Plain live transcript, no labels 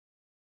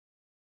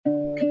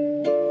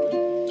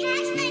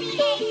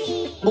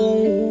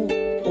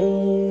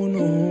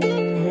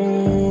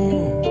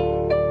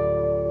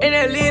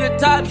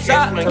top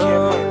shot.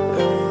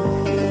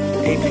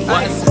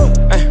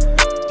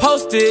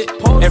 Posted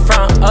in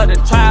front of the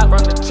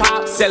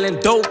trap, selling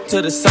dope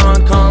till the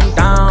sun come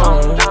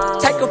down.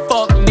 Take a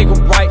fuck nigga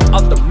right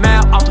off the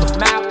map.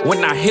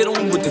 When I hit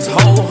him with this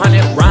whole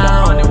 100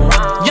 round.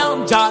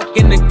 Young jock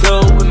in the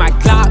club with my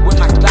clock.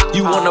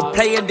 You wanna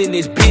play it, then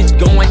this bitch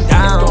going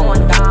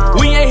down.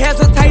 We ain't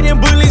hesitating,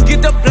 bullies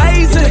get the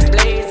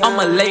blazing.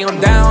 I'ma lay him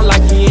down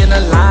like he in a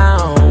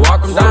lounge.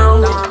 Walk him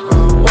down,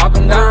 walk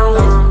him down,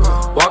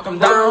 walk him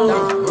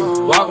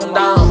down, walk him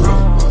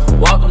down,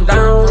 walk him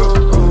down,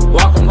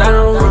 walk him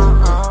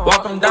down,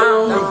 walk him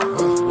down,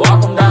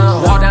 walk him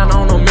down. Walk down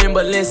on them in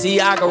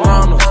Balenciaga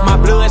runners. My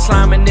blood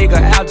sliming nigga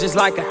out just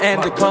like an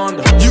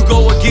anaconda. You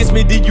go against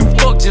me, then you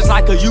fuck just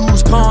like a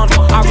used condom.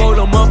 I roll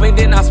them up and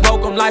then I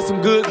smoke them like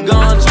some good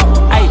guns.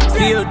 Hey,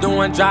 still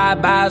doing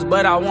drive-bys,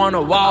 but I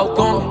wanna walk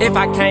them. If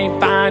I can't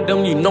find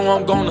them, you know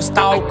I'm gonna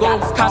stalk them.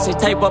 Cause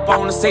tape up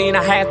on the scene,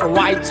 I had to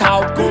white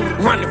talk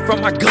them. Running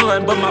from my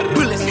gun, but my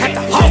bullets had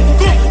to hold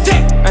them.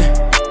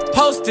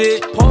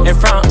 Posted in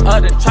front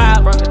of the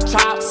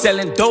trap,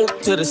 selling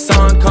dope till the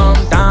sun come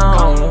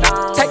down.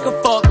 Take a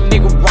fuck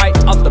nigga right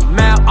off the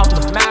map.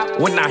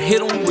 When I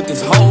hit him with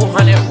this whole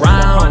 100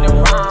 round.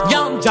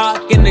 Young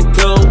jock in the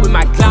club with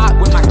my clock.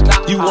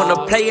 You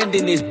wanna play and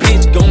then this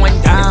bitch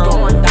going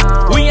down.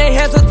 We ain't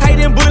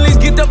hesitating, bullies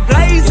get the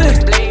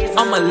blazing.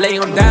 I'ma lay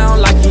him down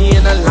like he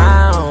in a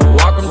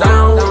lounge. Walk him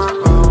down,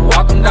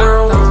 walk him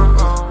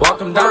down, walk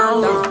him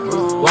down,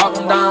 walk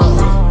him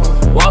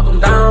down, walk him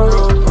down,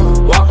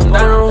 walk him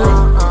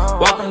down,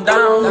 walk him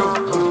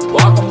down,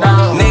 walk him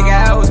down.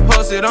 Nigga, I was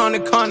posted on the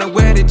corner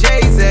where the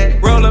J's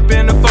at. Roll up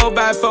in the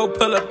 4x4,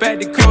 pull up at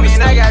the corner.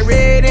 And I got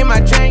red in my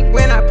drink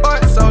when I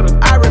poured soda.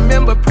 I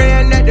remember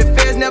praying that the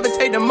feds never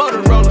take the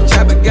Motorola.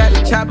 Chopper got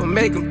the chopper,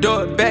 make him do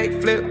a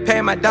backflip.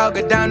 Pay my dog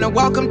a down to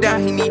walk him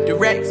down, he need the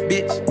racks,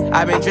 bitch.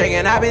 I been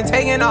drinking, I been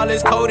taking all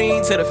this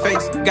codeine to the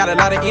face. Got a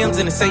lot of M's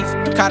in the safe.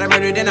 Caught a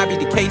murder, then I beat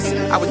the case.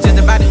 I was just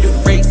about to do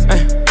the race.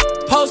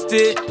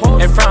 Posted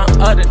in front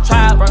of the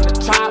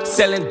trap,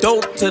 selling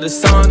dope till the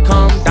sun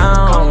come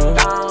down.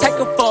 Take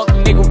a fuck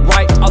nigga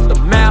right off the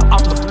map.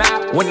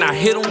 When I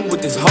hit him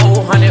with this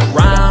whole 100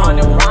 round.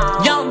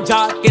 Young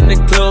jock in the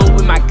club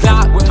with my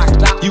clock.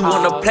 You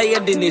wanna play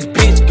it, then this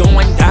bitch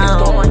going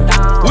down.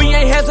 We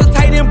ain't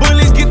hesitating,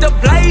 bullies get the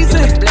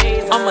blazing.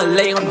 I'ma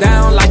lay him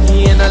down like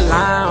he in a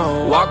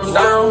lounge. Walk him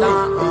down,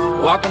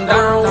 walk him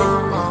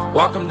down,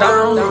 walk him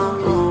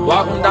down,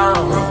 walk him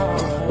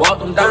down,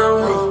 walk him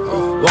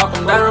down, walk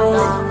him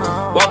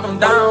down, walk him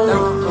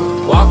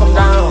down, walk him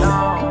down.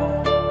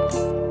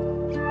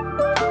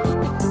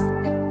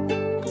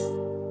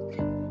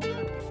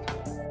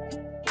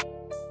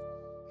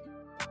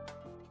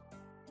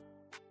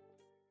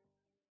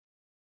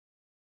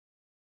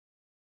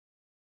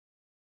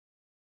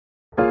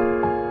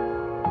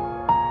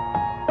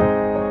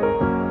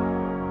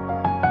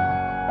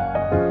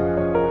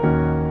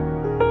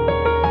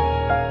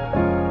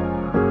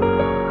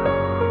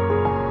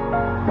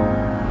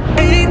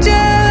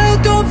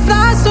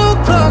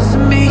 Close to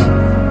me,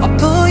 I'll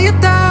pull you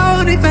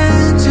down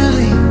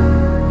eventually.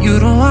 You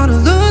don't wanna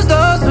lose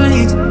those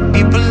wings.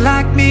 People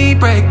like me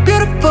break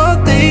beautiful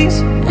things.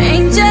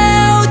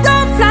 Angel,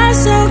 don't fly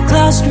so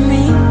close to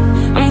me.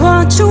 I'm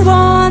what you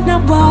want,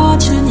 not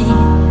what you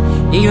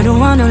need. You don't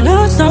wanna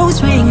lose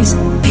those wings.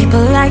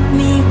 People like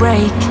me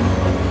break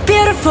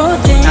beautiful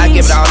things. I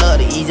give it all up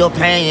to ease your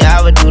pain, yeah,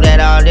 I would do that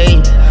all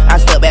day. I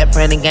step back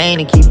from the game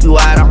and keep you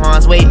out of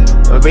harm's way.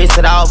 Erase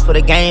it all for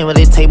the game, but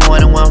it take more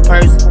than one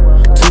person.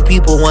 Two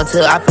people, one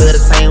till I feel the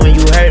same when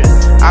you hurt.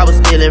 I was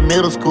still in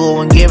middle school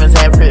when Givens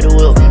had Pretty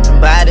Will.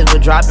 Bodies were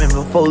dropping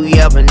before we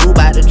ever knew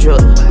about the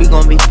drill. We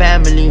gon' be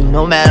family,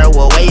 no matter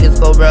what way this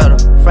go, brother.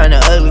 From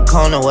the ugly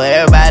corner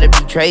where everybody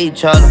betray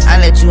each other. I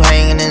let you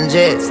hanging in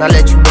jets, I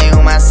let you bang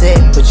on my set.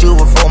 Put you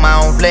before my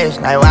own flesh,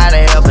 like why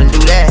the hell can do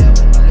that?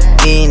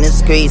 In the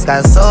streets,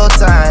 got soul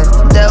ties,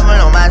 devil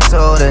on my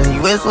shoulder.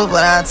 You whisper,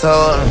 but I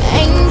told him,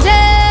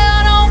 Angel,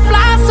 don't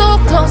fly so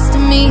close to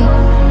me.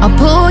 I'll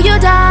pull you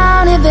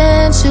down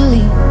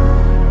eventually.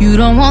 You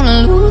don't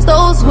wanna lose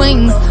those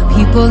wings.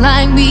 People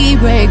like me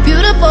break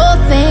beautiful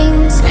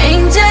things.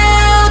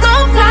 Angel,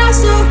 don't fly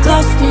so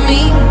close to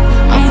me.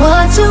 I'm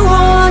what you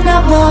want,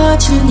 not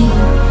what you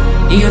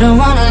need. You don't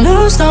wanna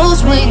lose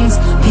those wings.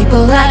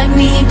 People like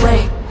me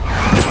break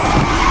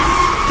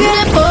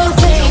beautiful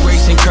things.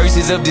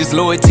 Curses of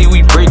disloyalty,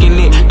 we breaking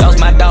it. Lost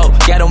my dog,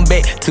 got him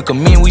back. Took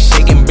him in, we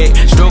shaking back.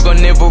 Struggle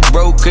never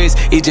broke us,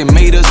 it just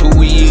made us who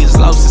we is.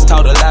 Losses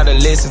taught a lot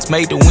of lessons,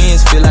 made the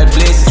wins feel like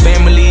blessings.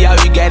 Family, all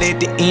you got at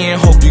the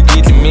end, hope you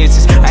get the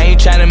message. I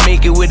ain't tryna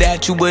make it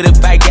without you, but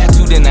if I got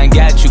you, then I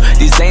got you.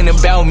 This ain't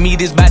about me,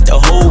 this about the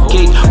whole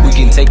cake. We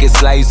can take a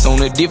slice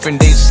on a different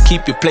day, just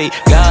keep your plate.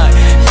 God,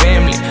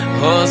 family,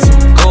 hustle,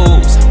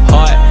 goals,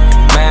 heart,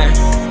 mind,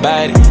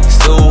 body,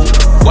 soul.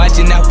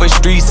 Watching out for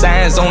street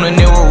signs on a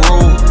narrow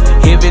road.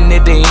 Heaven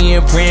at the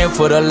end, praying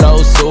for the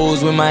lost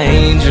souls with my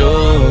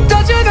angel.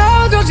 Don't you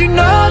know, don't you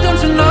know,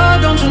 don't you know,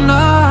 don't you know,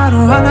 I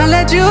don't wanna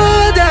let you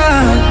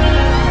down.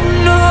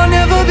 No, I'll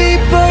never be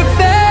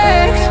perfect.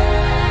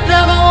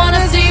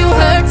 see you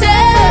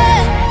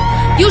hurting.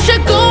 You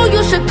should go,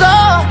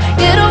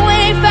 get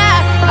away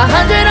fast.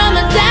 100 on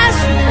the dash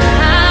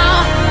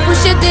now.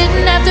 Wish it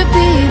didn't have to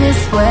be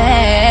this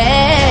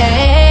way.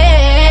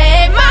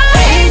 My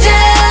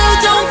angel,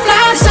 don't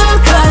fly so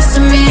close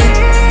to me.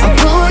 I'll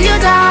pull you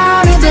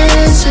down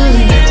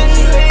eventually.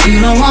 You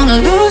don't wanna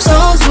lose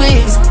those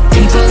wings.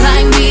 People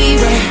like me,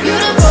 but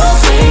beautiful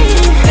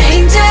things.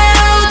 Angel,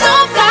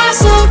 don't fly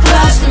so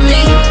close to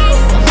me.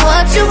 I'm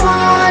what you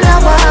want,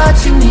 not what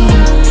you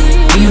need.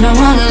 You don't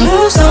wanna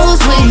lose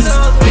those wings.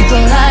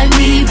 People like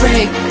me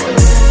break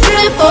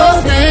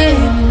beautiful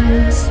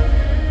things.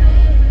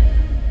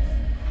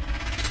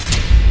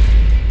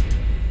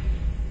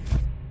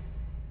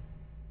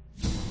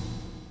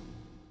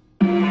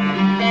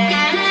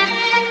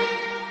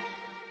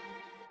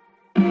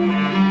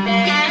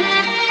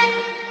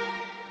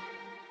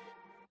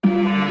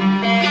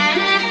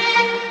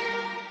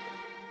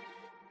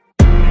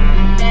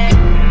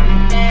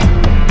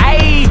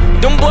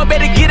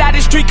 Better get out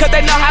the street, cause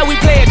they know how we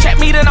play it. Trap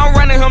me, then I'm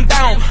running him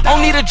down.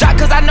 Don't need a drop,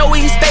 cause I know where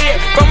he stay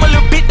at. From a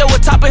little bit, though, we're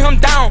topping him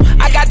down.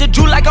 I got the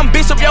Jew like I'm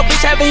Bishop. Yo,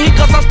 bitch having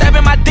hiccups, I'm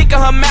stabbing my dick in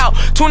her mouth.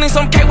 20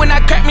 some K when I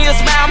crack me a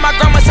smile. My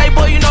grandma say,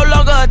 boy, you no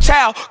longer a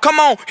child. Come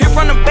on, hit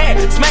from the back,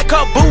 smack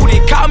her booty.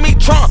 Call me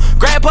Trump,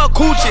 grab her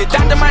coochie.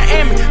 Dr.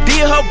 Miami,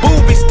 did her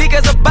boobies. Stick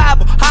as a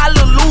Bible,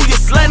 hallelujah.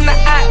 Slut in the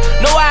eye,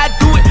 know how I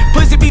do it.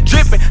 Pussy be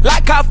dripping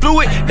like car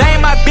fluid. They ain't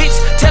my bitch,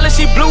 tell her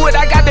she blew it.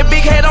 I got the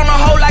big head on the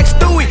hoe like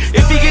Stewie.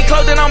 If he get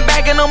close, then I'm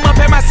backing them up.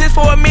 Had my sis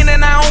for a minute,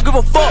 and I don't give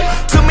a fuck.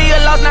 Took me a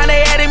loss, now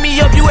they adding me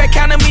up. You ain't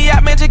counting me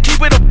out, man, just keep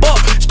it a buck.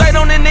 Straight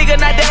on the nigga,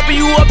 not dapping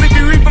you up. If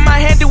you reach for my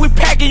hand, then we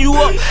packing you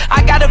up.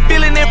 I got a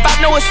feeling if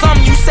I know it's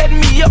something, you setting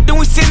me up, then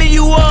we sending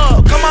you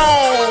up. Come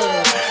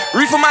on.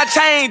 Reach for my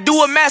chain, do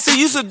a master,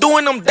 used to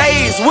doing them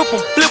days. Whip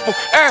them, flip them,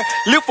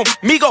 lift them,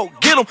 me go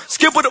get them.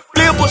 Skipper the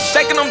flipper,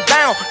 shaking them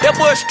down. That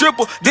boy a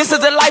stripper. This is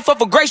the life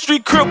of a great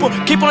street cripple.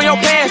 Keep on your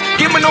pants,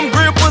 give me them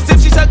grippers. If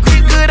she suck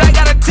good, I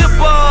got a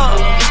tipper.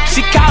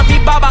 She called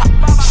me Baba.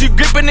 She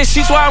gripping the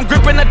sheets while I'm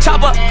gripping the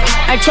chopper.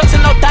 Ain't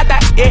trusting no tata,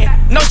 yeah.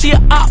 No, she a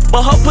op,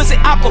 but her pussy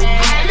apple.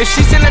 If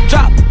she's in the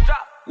drop,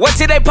 what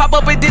till they pop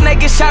up and then they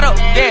get shot up?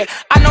 Yeah,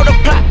 I know the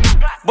plot,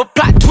 but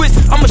plot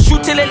twist. I'ma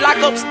shoot till it lock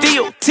up,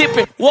 steel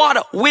tipping,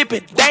 water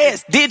whipping,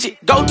 dash, digit,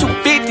 go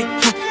 250.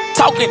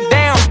 Talking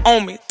down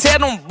on me, tell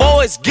them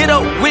boys get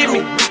up with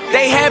me.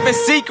 They having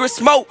secret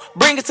smoke,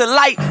 bring it to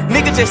light.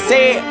 Nigga just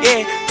said,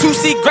 yeah.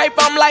 2C grape,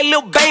 I'm like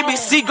little baby.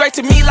 C grape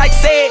to me like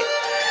said.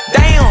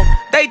 Damn,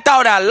 they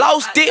thought I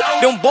lost it.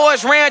 Them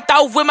boys ran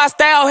off with my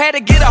style, had to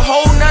get a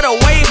whole nother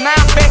wave. Now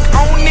I'm back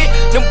on it.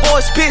 Them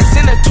boys piss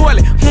in the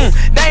toilet.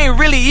 They ain't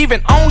really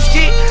even on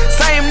shit.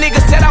 Same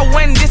nigga said I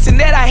wasn't this and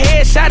that. I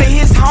headshot at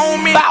his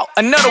homie. Bow,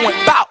 another one,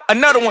 bow,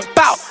 another one,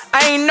 bow.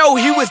 I ain't know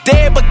he was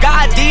dead, but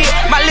God did.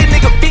 My little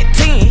nigga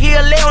 15,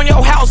 he'll lay on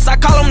your house. I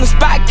call him the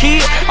spot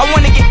kid. I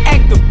wanna get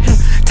active.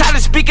 Tired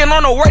of speaking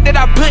on the work that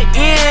I put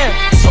in.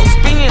 So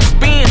spin,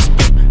 spin,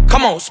 spin.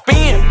 Come on,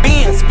 spin,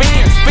 spin,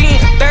 spin, spin.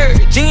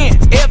 Third gen,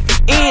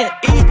 F-N,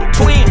 evil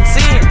twin,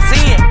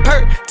 sin,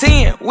 per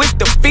 10 with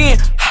the fin.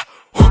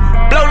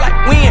 Blow like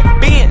wind,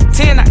 bend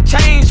 10, I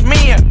changed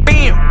men.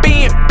 Bend.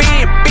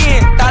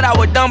 Thought I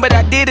was done, but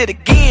I did it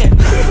again.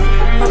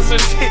 That's some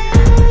shit.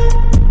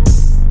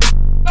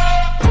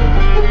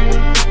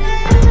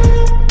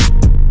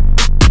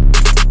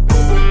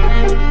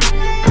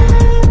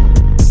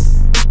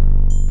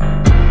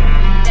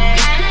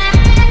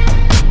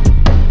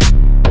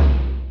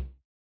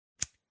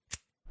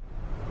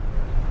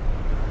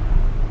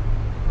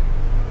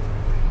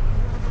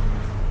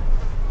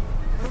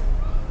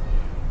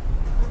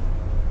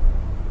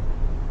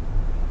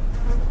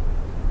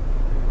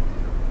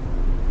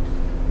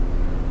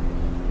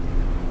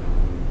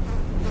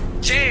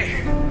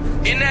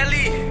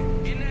 N.L.E.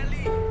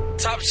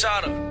 Top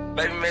shotter,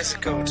 baby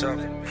Mexico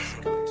talking.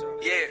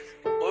 Yeah,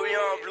 what we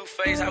on,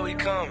 Blueface? How we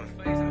coming?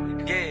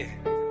 Yeah.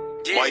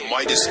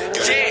 Midas.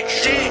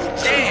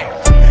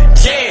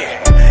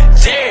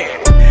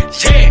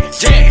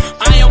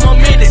 I am a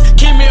menace.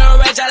 Keep me a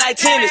rage, I like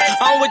tennis.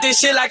 I'm with this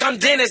shit like I'm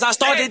Dennis. I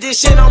started this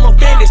shit, I'm a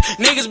business.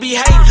 Niggas be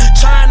hating,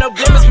 trying to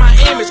blemish my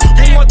image.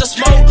 Who want the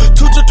smoke?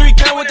 2 to 3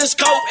 count with the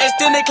scope.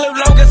 Extended clip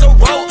long as a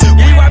rope.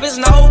 We wipe his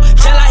nose,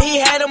 just like he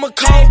had him a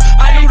cold.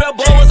 I knew the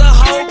boy was a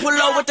hoe. Pull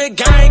up with the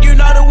gang, you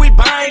know that we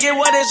buying it.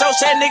 What is your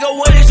set, nigga?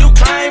 What is you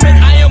claiming?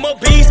 I am a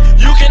beast,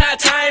 you cannot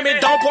time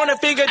it. Don't point a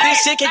finger, this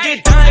shit can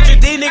get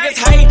dangerous. These niggas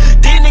hate,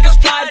 these niggas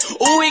plotting.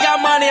 Ooh, we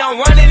got money, I'm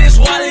running this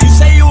water. You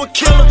say you a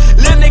killer,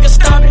 little nigga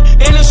stop it.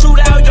 In the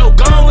shootout, your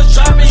gun was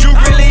dropping. You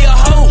really a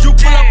hoe. You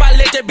pull up, I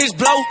let that bitch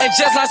blow. And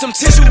just like some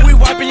tissue, we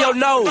wiping your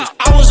nose.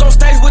 I was on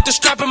stage with the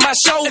strap in my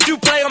show. If you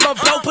play, I'ma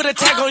blow, put a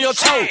tag on your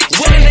toe.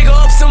 When a nigga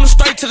up, send him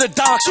straight to the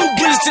dock. 2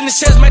 bullets in the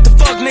chest, make the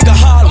fuck nigga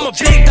holler. I'm a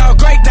big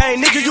dog, great Dane,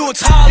 nigga, you a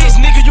tallest.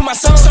 Nigga, you my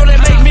son, so they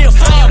make me a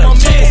father. I'm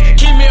a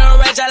menace, keep me a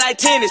rage, I like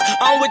tennis.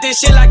 I'm with this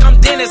shit like I'm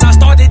Dennis. I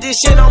started this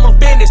shit on my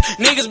business.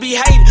 Niggas be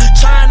hating,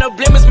 trying to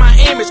blemish my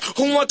image.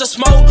 Who want the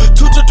smoke?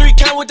 2 to 3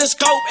 count with the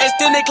scope.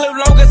 Extended clip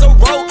long as a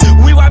rope.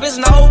 We wipe his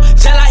nose,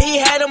 just like he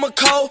had him a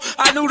cold.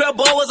 I knew that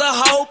boy was a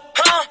hoe.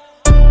 Huh?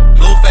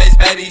 Blueface,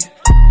 baby.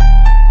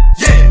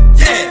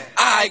 Yeah,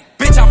 aight,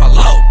 bitch, I'm a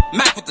low.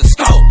 Mac with the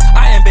scope.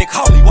 I am big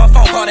homie, one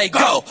phone call, they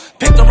go.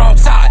 Pick the wrong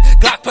side,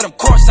 Glock put him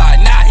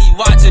courtside. Now he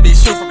watching me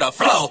shoot from the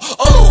flow.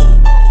 Ooh.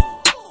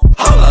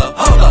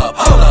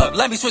 Hold up,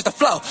 let me switch the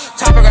flow.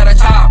 Chopper got a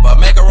chopper,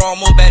 make a wrong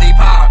move, Betty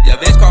pop. Yeah,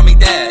 bitch call me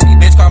daddy,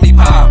 bitch call me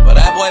pop. But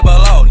that boy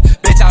baloney,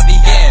 bitch I be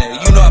in.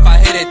 You know if I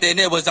hit it, then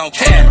it was on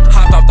camera.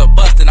 Hopped off the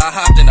bus, and I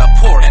hopped in the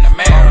port in the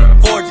mirror.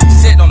 4G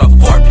sitting on a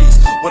 4-piece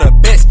with a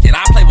biscuit.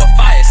 I play with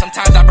fire,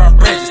 sometimes I burn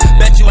bridges.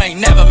 Bet you ain't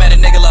never met a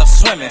nigga love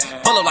swimming.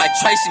 Pull up like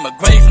Tracy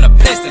McGrady from the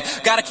Pistons.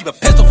 Gotta keep a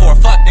pistol for a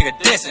fuck nigga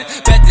dissing.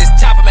 Bet this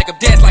chopper make him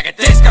dance like a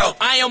disco.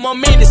 I am a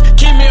menace,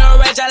 keep me a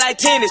rage, I like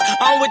tennis.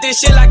 I'm with this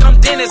shit like I'm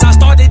Dennis. I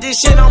started this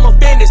shit on my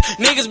business.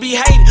 Niggas be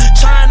hating,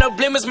 trying to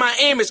blemish my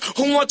image.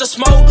 Who want the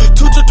smoke?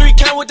 2 to 3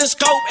 count with the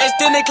scope.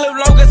 Extended clip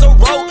long as a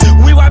rope.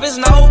 We wipe his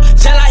nose,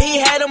 just like he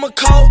had him a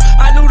cold.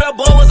 I knew that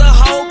boy was a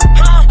hoe.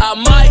 I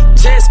might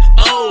just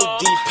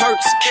OD,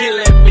 perks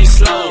killing me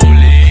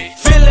slowly.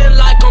 Feeling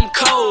like I'm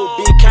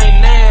Kobe,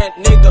 can't that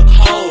nigga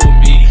hold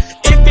me.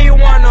 If he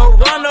wanna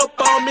run up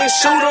on me,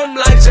 shoot him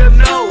like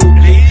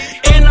Ginobili.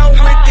 And I'm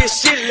with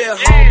this shit, lil'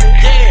 homie,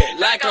 yeah,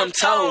 like I'm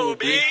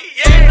Toby.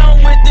 And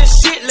I'm with this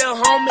shit, lil'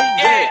 homie,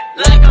 yeah,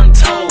 like I'm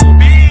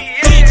Toby.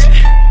 Bitch,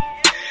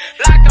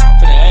 like I'm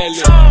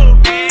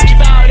Toby. Keep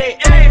all that,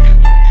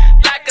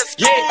 like a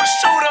school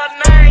shooter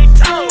named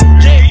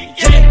Toby.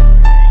 Yeah.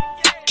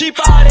 Keep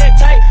all that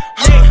tight,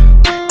 yeah.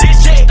 This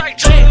shit straight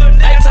to the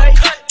neck.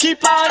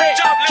 Keep all that,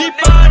 keep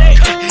all that,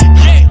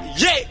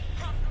 yeah.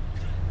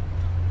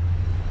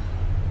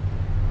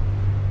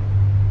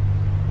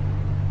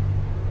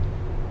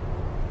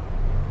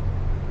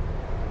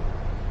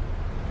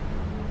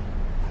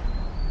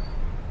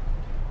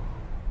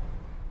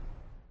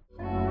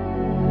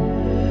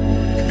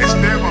 It's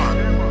never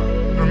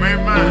remain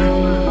mine.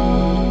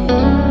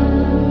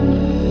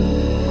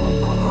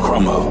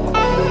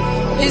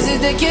 Is it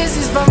the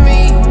kisses for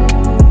me?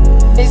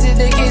 Is it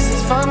the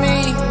kisses for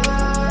me?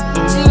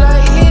 She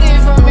like hit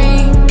it for me.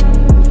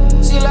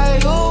 She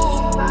like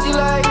ooh, she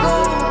like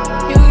ooh.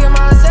 You get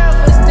my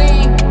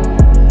self-esteem.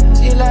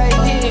 She like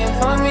hit it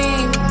for me.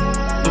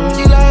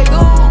 She like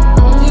ooh,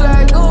 she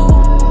like ooh.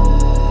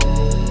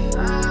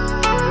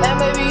 And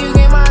baby you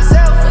get my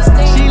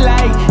self-esteem. She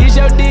like, is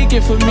your dick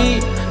it for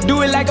me?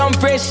 Do it like I'm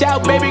fresh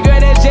out, baby girl,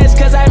 that's just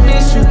cause I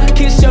miss you.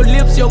 Kiss your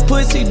lips, your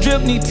pussy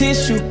drip, need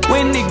tissue.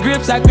 When it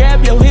grips, I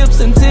grab your hips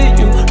until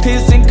you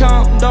piss and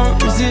come.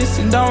 Don't resist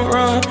and don't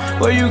run.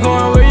 Where you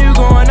going, where you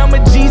going? I'm a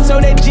G,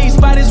 so that G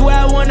spot is where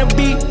I wanna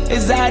be.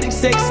 Exotic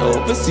sex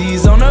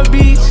overseas on the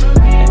beach.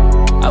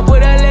 I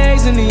put her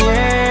legs in the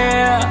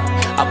air.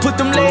 I put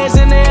them legs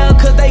in the air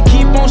cause they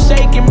keep on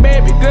shaking.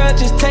 Baby girl,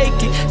 just take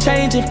it.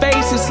 Changing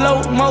faces,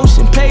 slow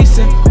motion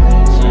pacing.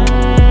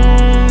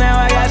 Now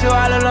I got you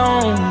all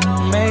alone.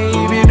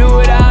 Maybe do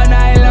it all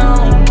night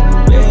long.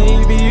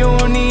 Baby, you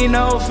don't need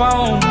no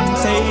phone.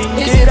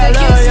 Take it, I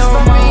love your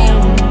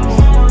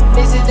mom.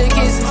 Is it the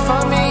kisses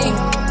for me?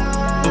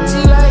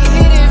 She like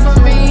hit it for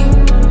me.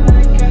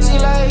 She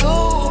like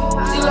ooh,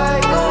 she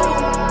like ooh.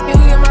 You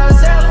get my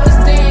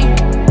self-esteem.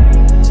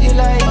 She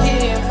like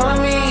hit it for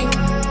me.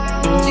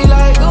 She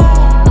like ooh,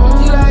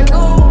 she like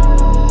ooh.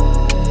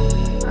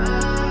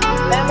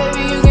 And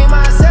baby you get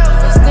my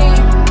self-esteem.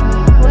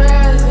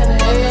 Hands in the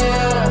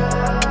air,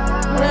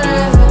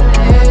 hands in the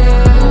air,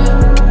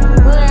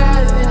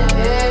 hands in the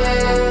air.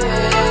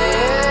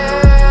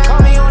 Call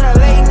me on a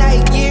late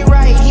night, get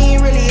right. He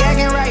ain't really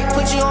acting right.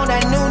 Put you on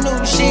that new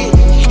shit.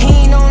 He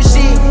ain't on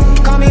shit.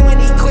 Call me when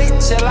he quit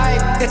your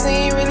life. Cause he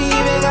ain't really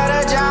even got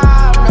a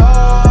job. No,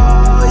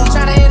 he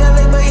tryna hit a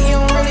lick, but he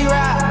don't really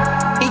ride.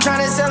 He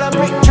tryna sell a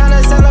brick,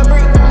 tryna sell a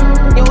brick.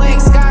 Your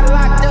ex got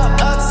locked up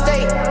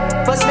upstate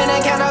for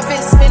spinning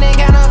counterfeits, spinning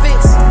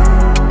counterfeits.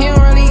 He don't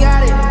really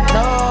got it,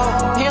 no,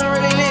 he don't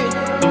really live it.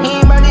 He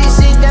ain't about this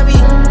shit that be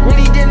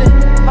really dealing.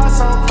 Heart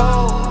so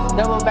cold,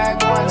 double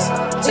back once.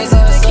 Is it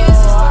the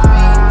kisses for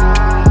me?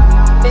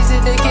 Is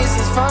it the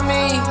kisses for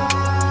me?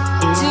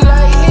 She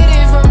like hit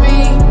it for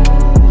me.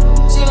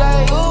 She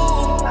like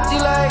ooh, she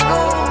like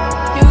ooh.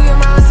 You get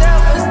my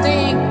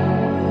self-esteem.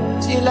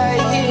 She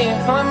like hit it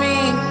for me.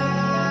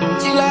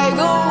 She like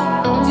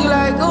ooh, she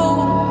like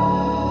ooh.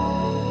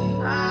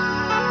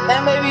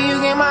 And baby you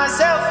get my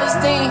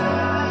self-esteem.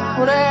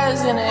 Put her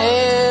hands in the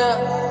air.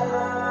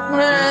 Put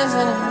her hands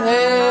in the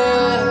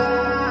air.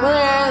 Put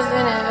her hands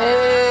in the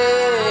air.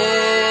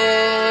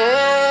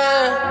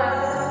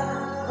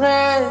 Put her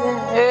hands in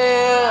the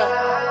air.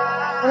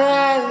 Put her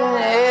hands in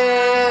the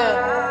air.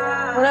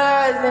 Put her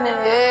hands in the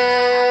air.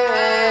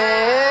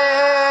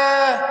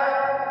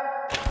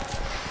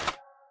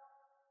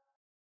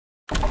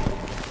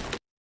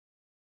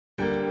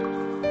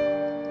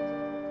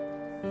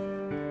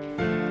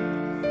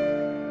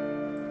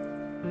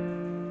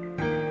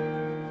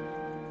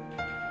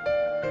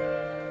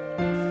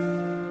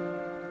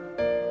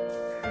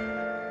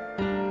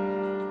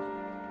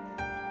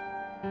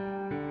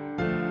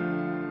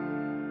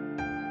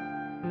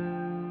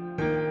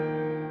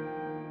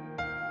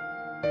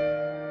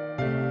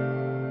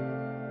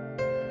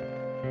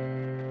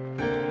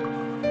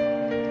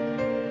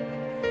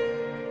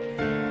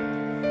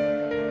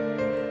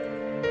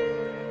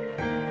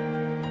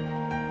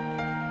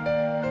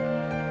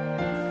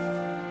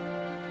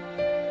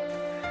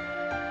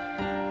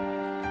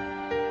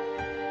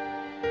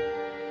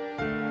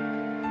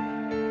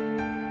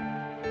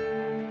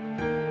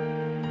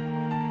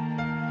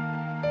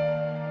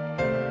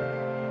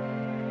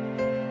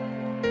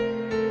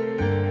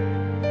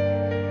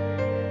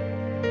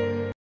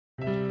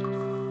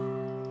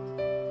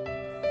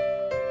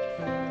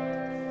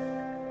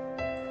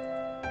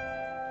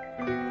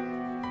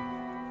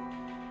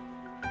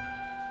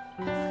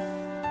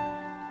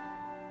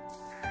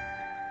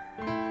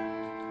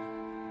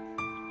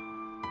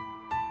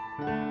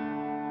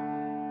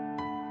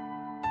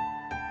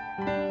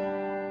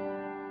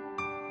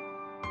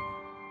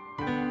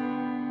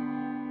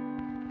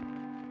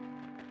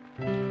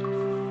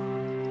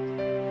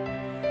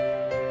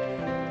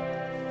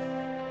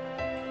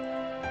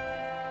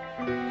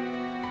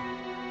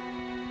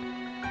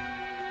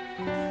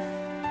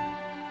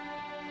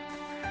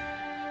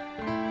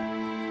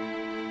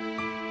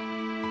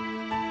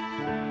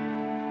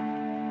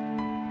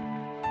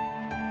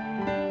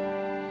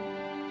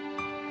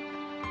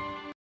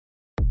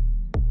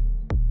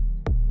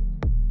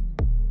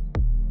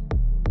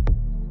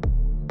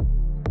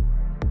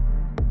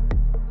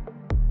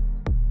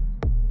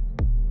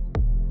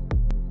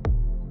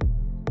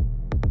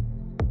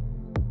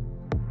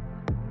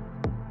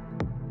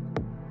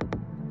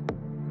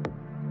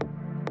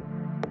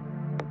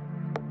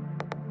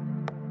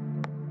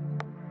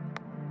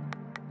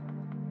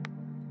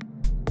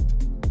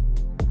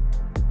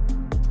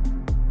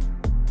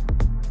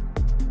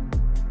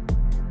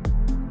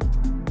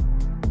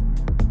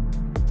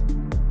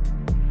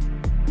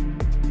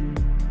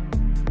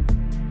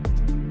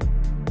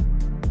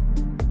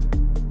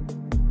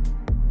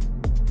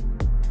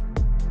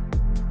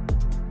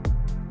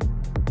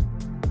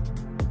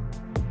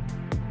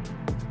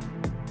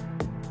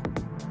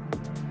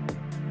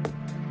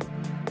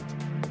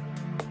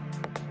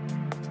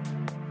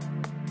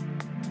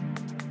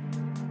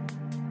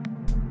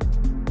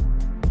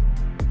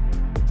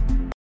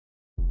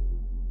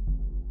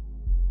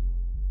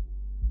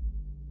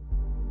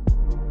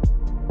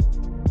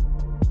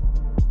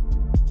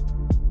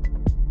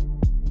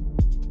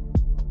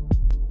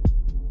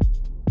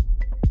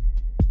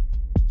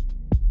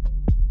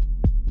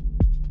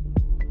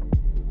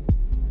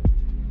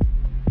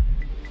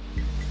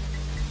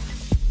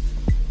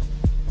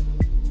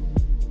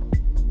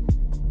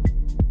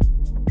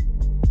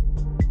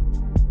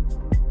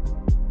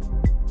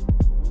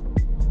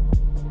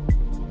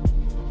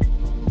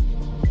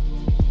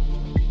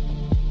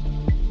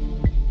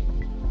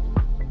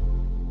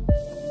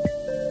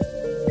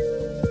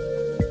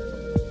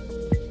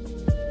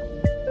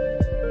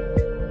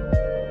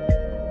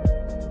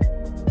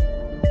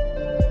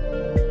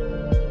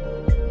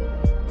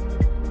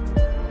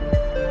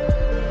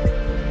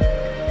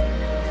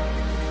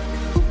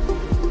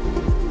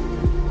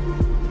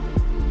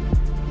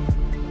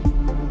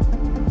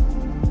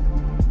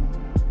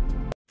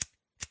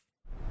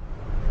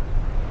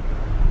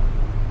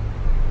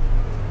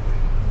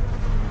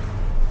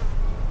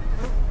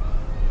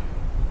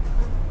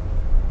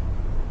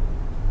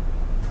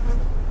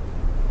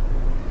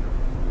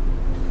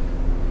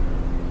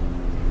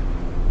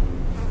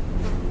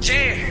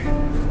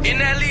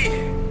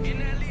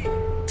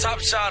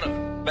 shot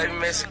up, baby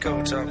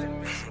Mexico, chopper.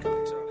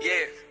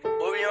 Yeah,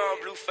 what we on,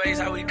 Blueface,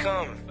 how we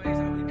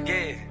coming?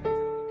 Yeah,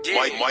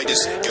 yeah. Mike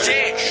is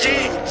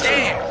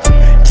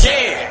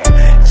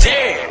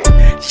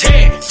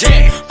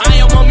Yeah.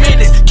 I am a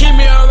menace. Keep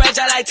me a rage,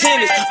 I like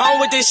tennis. I'm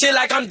with this shit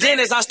like I'm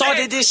Dennis. I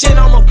started this shit,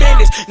 I'm a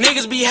business.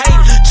 Niggas be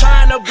hating,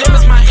 trying to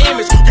blemish my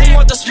image. Who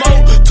want the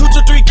smoke? 2 to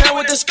 3 count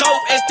with the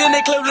scope.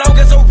 Extended clip long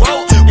as a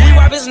rope. We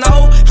wipe his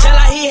nose, just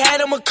like he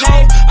had him a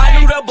cold. I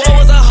knew the boy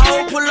was a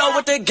hoe. Pull up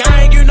with the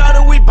gang, you know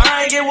that we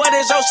buying it. What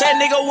is your set,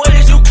 nigga? What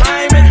is you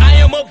claiming? I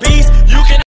am a bitch.